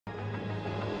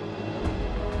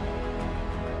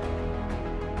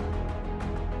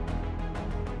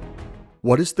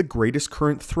What is the greatest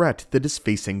current threat that is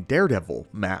facing Daredevil,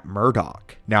 Matt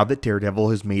Murdock? Now that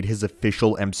Daredevil has made his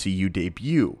official MCU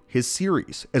debut, his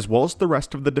series, as well as the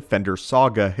rest of the Defenders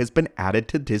saga, has been added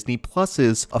to Disney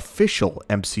Plus's official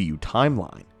MCU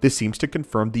timeline. This seems to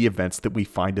confirm the events that we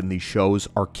find in these shows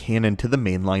are canon to the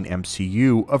mainline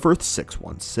MCU of Earth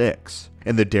 616.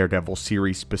 In the Daredevil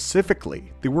series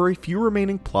specifically, there were a few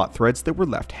remaining plot threads that were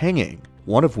left hanging,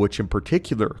 one of which in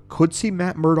particular could see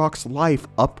Matt Murdock's life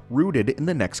uprooted in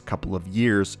the next couple of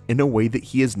years in a way that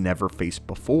he has never faced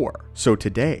before. So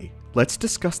today, let's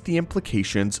discuss the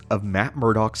implications of Matt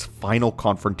Murdock's final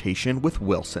confrontation with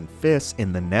Wilson Fisk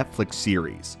in the Netflix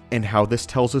series, and how this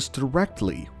tells us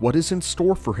directly what is in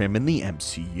store for him in the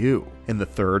MCU. In the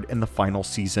third and the final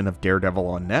season of Daredevil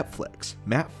on Netflix,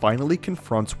 Matt finally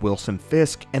confronts Wilson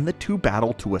Fisk and the two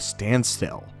battle to a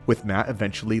standstill, with Matt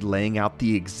eventually laying out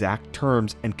the exact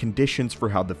terms and conditions for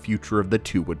how the future of the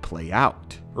two would play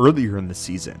out. Earlier in the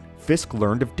season, Fisk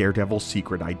learned of Daredevil's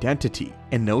secret identity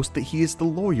and knows that he is the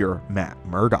lawyer Matt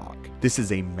Murdock. This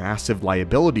is a massive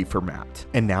liability for Matt,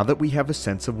 and now that we have a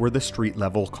sense of where the street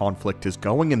level conflict is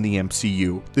going in the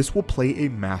MCU, this will play a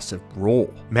massive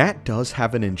role. Matt does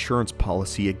have an insurance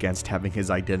policy against having his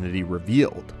identity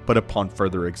revealed, but upon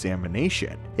further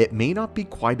examination, it may not be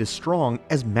quite as strong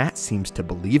as Matt seems to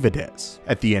believe it is.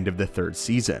 At the end of the third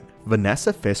season,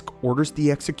 Vanessa Fisk orders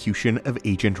the execution of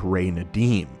Agent Ray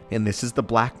Nadeem, and this is the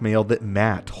blackmail that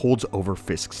Matt holds over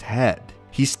Fisk's head.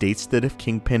 He states that if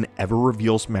Kingpin ever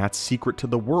reveals Matt's secret to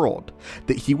the world,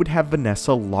 that he would have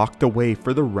Vanessa locked away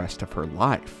for the rest of her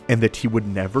life, and that he would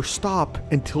never stop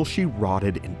until she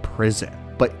rotted in prison.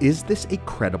 But is this a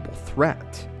credible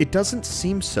threat? It doesn't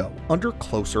seem so under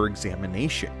closer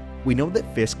examination. We know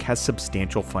that Fisk has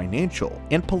substantial financial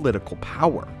and political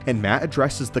power, and Matt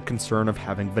addresses the concern of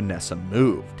having Vanessa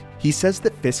moved. He says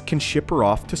that Fisk can ship her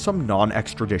off to some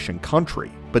non-extradition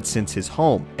country, but since his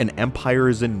home and empire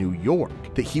is in New York,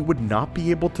 that he would not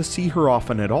be able to see her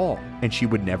often at all, and she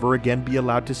would never again be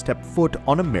allowed to step foot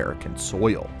on American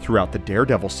soil. Throughout the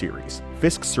Daredevil series,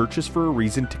 Fisk searches for a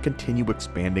reason to continue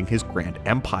expanding his grand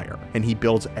empire, and he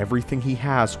builds everything he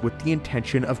has with the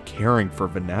intention of caring for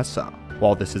Vanessa.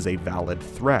 While this is a valid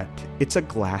threat, it's a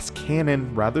glass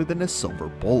cannon rather than a silver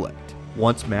bullet.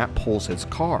 Once Matt pulls his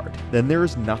card, then there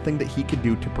is nothing that he can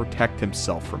do to protect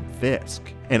himself from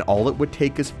Fisk, and all it would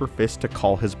take is for Fisk to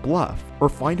call his bluff or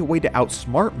find a way to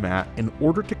outsmart Matt in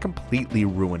order to completely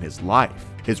ruin his life,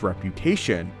 his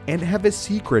reputation, and have his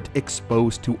secret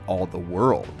exposed to all the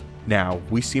world. Now,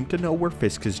 we seem to know where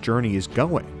Fisk's journey is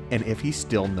going, and if he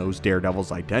still knows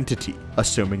Daredevil's identity.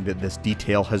 Assuming that this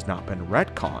detail has not been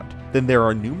retconned, then there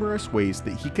are numerous ways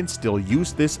that he can still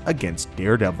use this against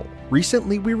Daredevil.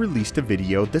 Recently, we released a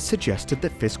video that suggested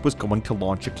that Fisk was going to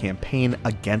launch a campaign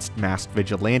against masked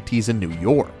vigilantes in New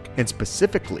York, and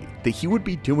specifically that he would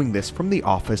be doing this from the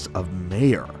office of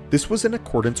mayor. This was in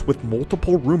accordance with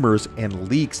multiple rumors and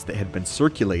leaks that had been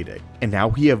circulating, and now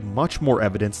we have much more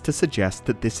evidence to suggest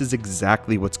that this is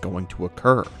exactly what's going to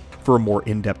occur. For a more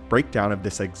in-depth breakdown of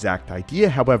this exact idea,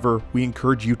 however, we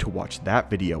encourage you to watch that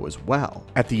video as well.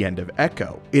 At the end of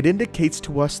Echo, it indicates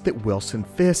to us that Wilson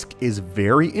Fisk is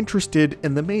very interested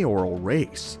in the mayoral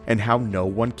race, and how no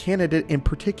one candidate in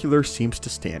particular seems to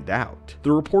stand out.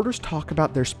 The reporters talk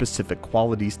about their specific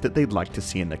qualities that they'd like to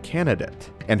see in a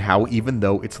candidate, and how even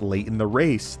though it's late in the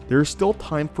race, there is still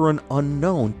time for an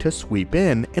unknown to sweep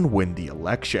in and win the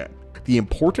election. The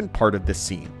important part of this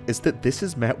scene is that this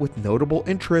is met with notable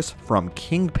interest from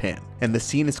Kingpin, and the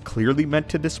scene is clearly meant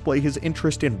to display his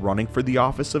interest in running for the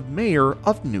office of mayor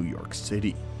of New York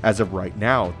City. As of right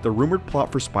now, the rumored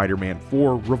plot for Spider-Man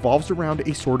 4 revolves around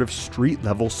a sort of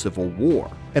street-level civil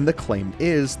war, and the claim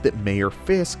is that Mayor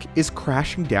Fisk is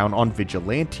crashing down on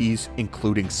vigilantes,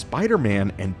 including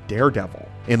Spider-Man and Daredevil.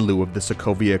 In lieu of the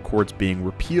Sokovia Accords being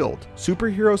repealed,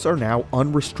 superheroes are now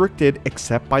unrestricted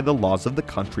except by the laws of the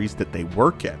countries that they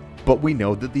work in. But we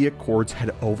know that the Accords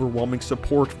had overwhelming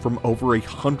support from over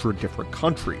 100 different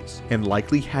countries, and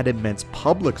likely had immense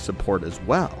public support as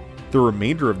well. The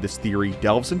remainder of this theory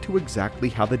delves into exactly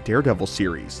how the Daredevil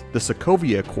series, the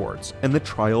Sokovia Accords, and the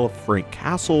trial of Frank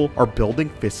Castle are building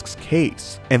Fisk's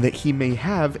case, and that he may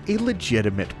have a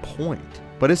legitimate point.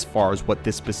 But as far as what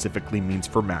this specifically means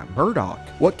for Matt Murdock,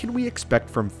 what can we expect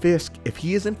from Fisk if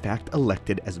he is in fact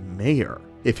elected as mayor?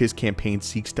 If his campaign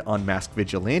seeks to unmask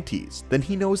vigilantes, then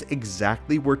he knows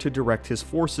exactly where to direct his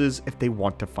forces if they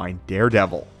want to find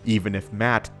Daredevil, even if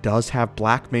Matt does have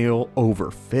blackmail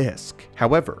over Fisk.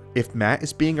 However, if Matt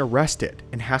is being arrested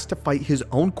and has to fight his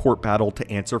own court battle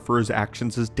to answer for his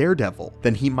actions as Daredevil,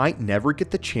 then he might never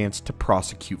get the chance to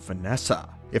prosecute Vanessa.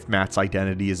 If Matt's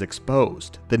identity is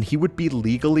exposed, then he would be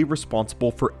legally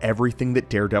responsible for everything that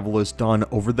Daredevil has done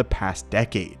over the past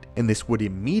decade, and this would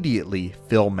immediately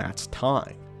fill Matt's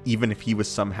time. Even if he was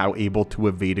somehow able to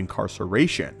evade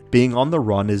incarceration, being on the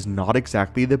run is not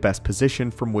exactly the best position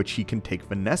from which he can take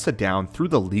Vanessa down through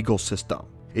the legal system.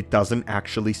 It doesn't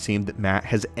actually seem that Matt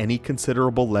has any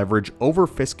considerable leverage over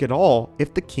Fisk at all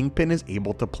if the Kingpin is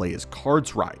able to play his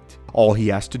cards right. All he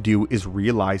has to do is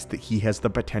realize that he has the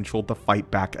potential to fight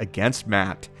back against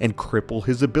Matt and cripple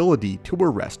his ability to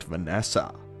arrest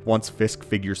Vanessa. Once Fisk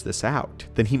figures this out,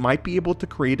 then he might be able to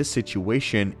create a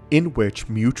situation in which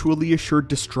mutually assured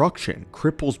destruction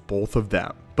cripples both of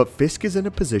them. But Fisk is in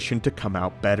a position to come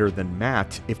out better than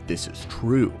Matt if this is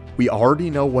true. We already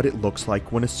know what it looks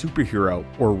like when a superhero,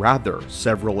 or rather,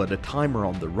 several at a time, are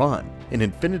on the run. In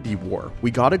Infinity War,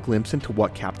 we got a glimpse into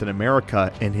what Captain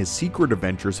America and his secret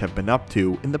Avengers have been up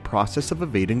to in the process of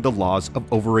evading the laws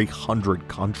of over 100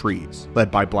 countries.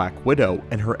 Led by Black Widow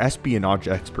and her espionage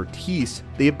expertise,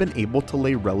 they have been able to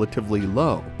lay relatively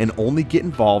low and only get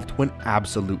involved when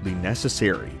absolutely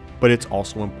necessary. But it's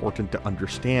also important to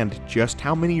understand just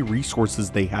how many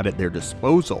resources they had at their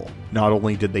disposal. Not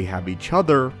only did they have each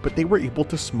other, but they were able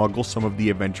to smuggle some of the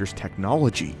Avengers'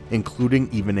 technology, including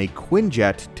even a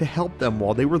Quinjet to help them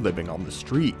while they were living on the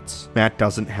streets. Matt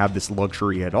doesn't have this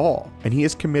luxury at all, and he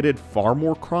has committed far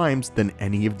more crimes than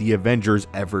any of the Avengers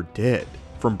ever did.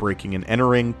 From breaking and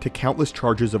entering to countless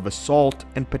charges of assault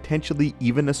and potentially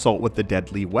even assault with a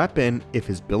deadly weapon if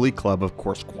his billy club of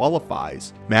course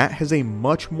qualifies, Matt has a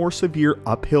much more severe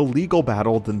uphill legal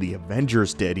battle than the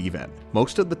Avengers did even.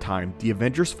 Most of the time, the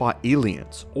Avengers fought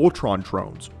aliens, Ultron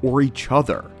drones, or each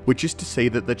other, which is to say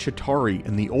that the Chitauri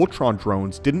and the Ultron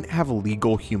drones didn't have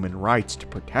legal human rights to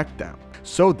protect them.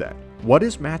 So then, what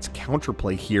is Matt's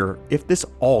counterplay here if this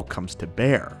all comes to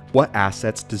bear? What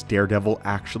assets does Daredevil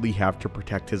actually have to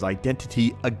protect his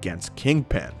identity against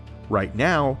Kingpin? Right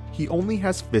now, he only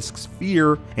has Fisk's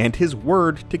fear and his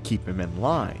word to keep him in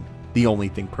line. The only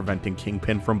thing preventing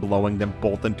Kingpin from blowing them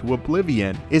both into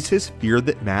oblivion is his fear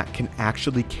that Matt can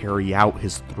actually carry out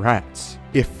his threats.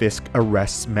 If Fisk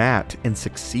arrests Matt and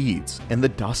succeeds, and the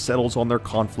dust settles on their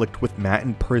conflict with Matt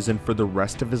in prison for the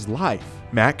rest of his life,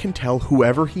 Matt can tell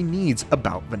whoever he needs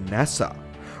about Vanessa.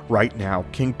 Right now,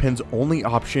 Kingpin's only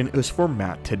option is for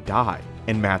Matt to die,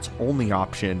 and Matt's only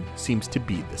option seems to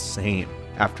be the same.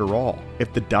 After all,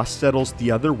 if the dust settles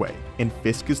the other way, and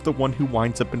Fisk is the one who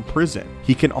winds up in prison,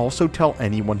 he can also tell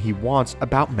anyone he wants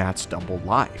about Matt's double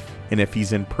life. And if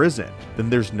he's in prison, then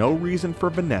there's no reason for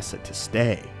Vanessa to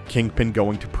stay. Kingpin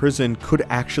going to prison could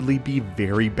actually be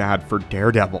very bad for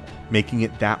Daredevil, making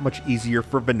it that much easier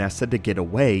for Vanessa to get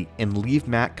away and leave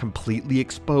Matt completely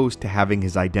exposed to having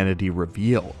his identity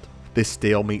revealed. This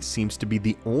stalemate seems to be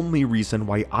the only reason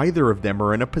why either of them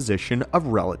are in a position of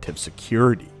relative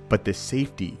security. But this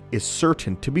safety is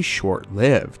certain to be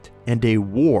short-lived, and a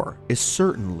war is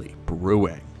certainly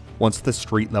brewing. Once the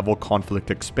street-level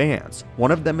conflict expands,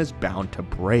 one of them is bound to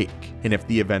break, and if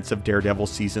the events of Daredevil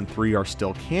Season 3 are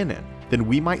still canon, then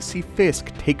we might see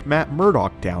Fisk take Matt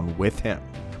Murdock down with him.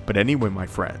 But anyway, my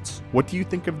friends, what do you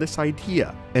think of this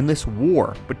idea and this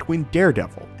war between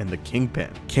Daredevil and the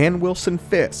Kingpin? Can Wilson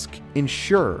Fisk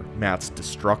ensure Matt's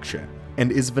destruction? And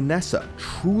is Vanessa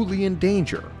truly in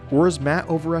danger, or is Matt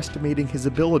overestimating his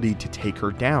ability to take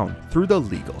her down through the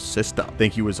legal system?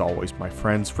 Thank you as always, my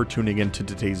friends, for tuning in to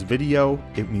today's video.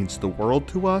 It means the world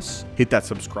to us. Hit that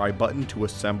subscribe button to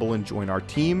assemble and join our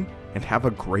team, and have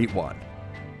a great one.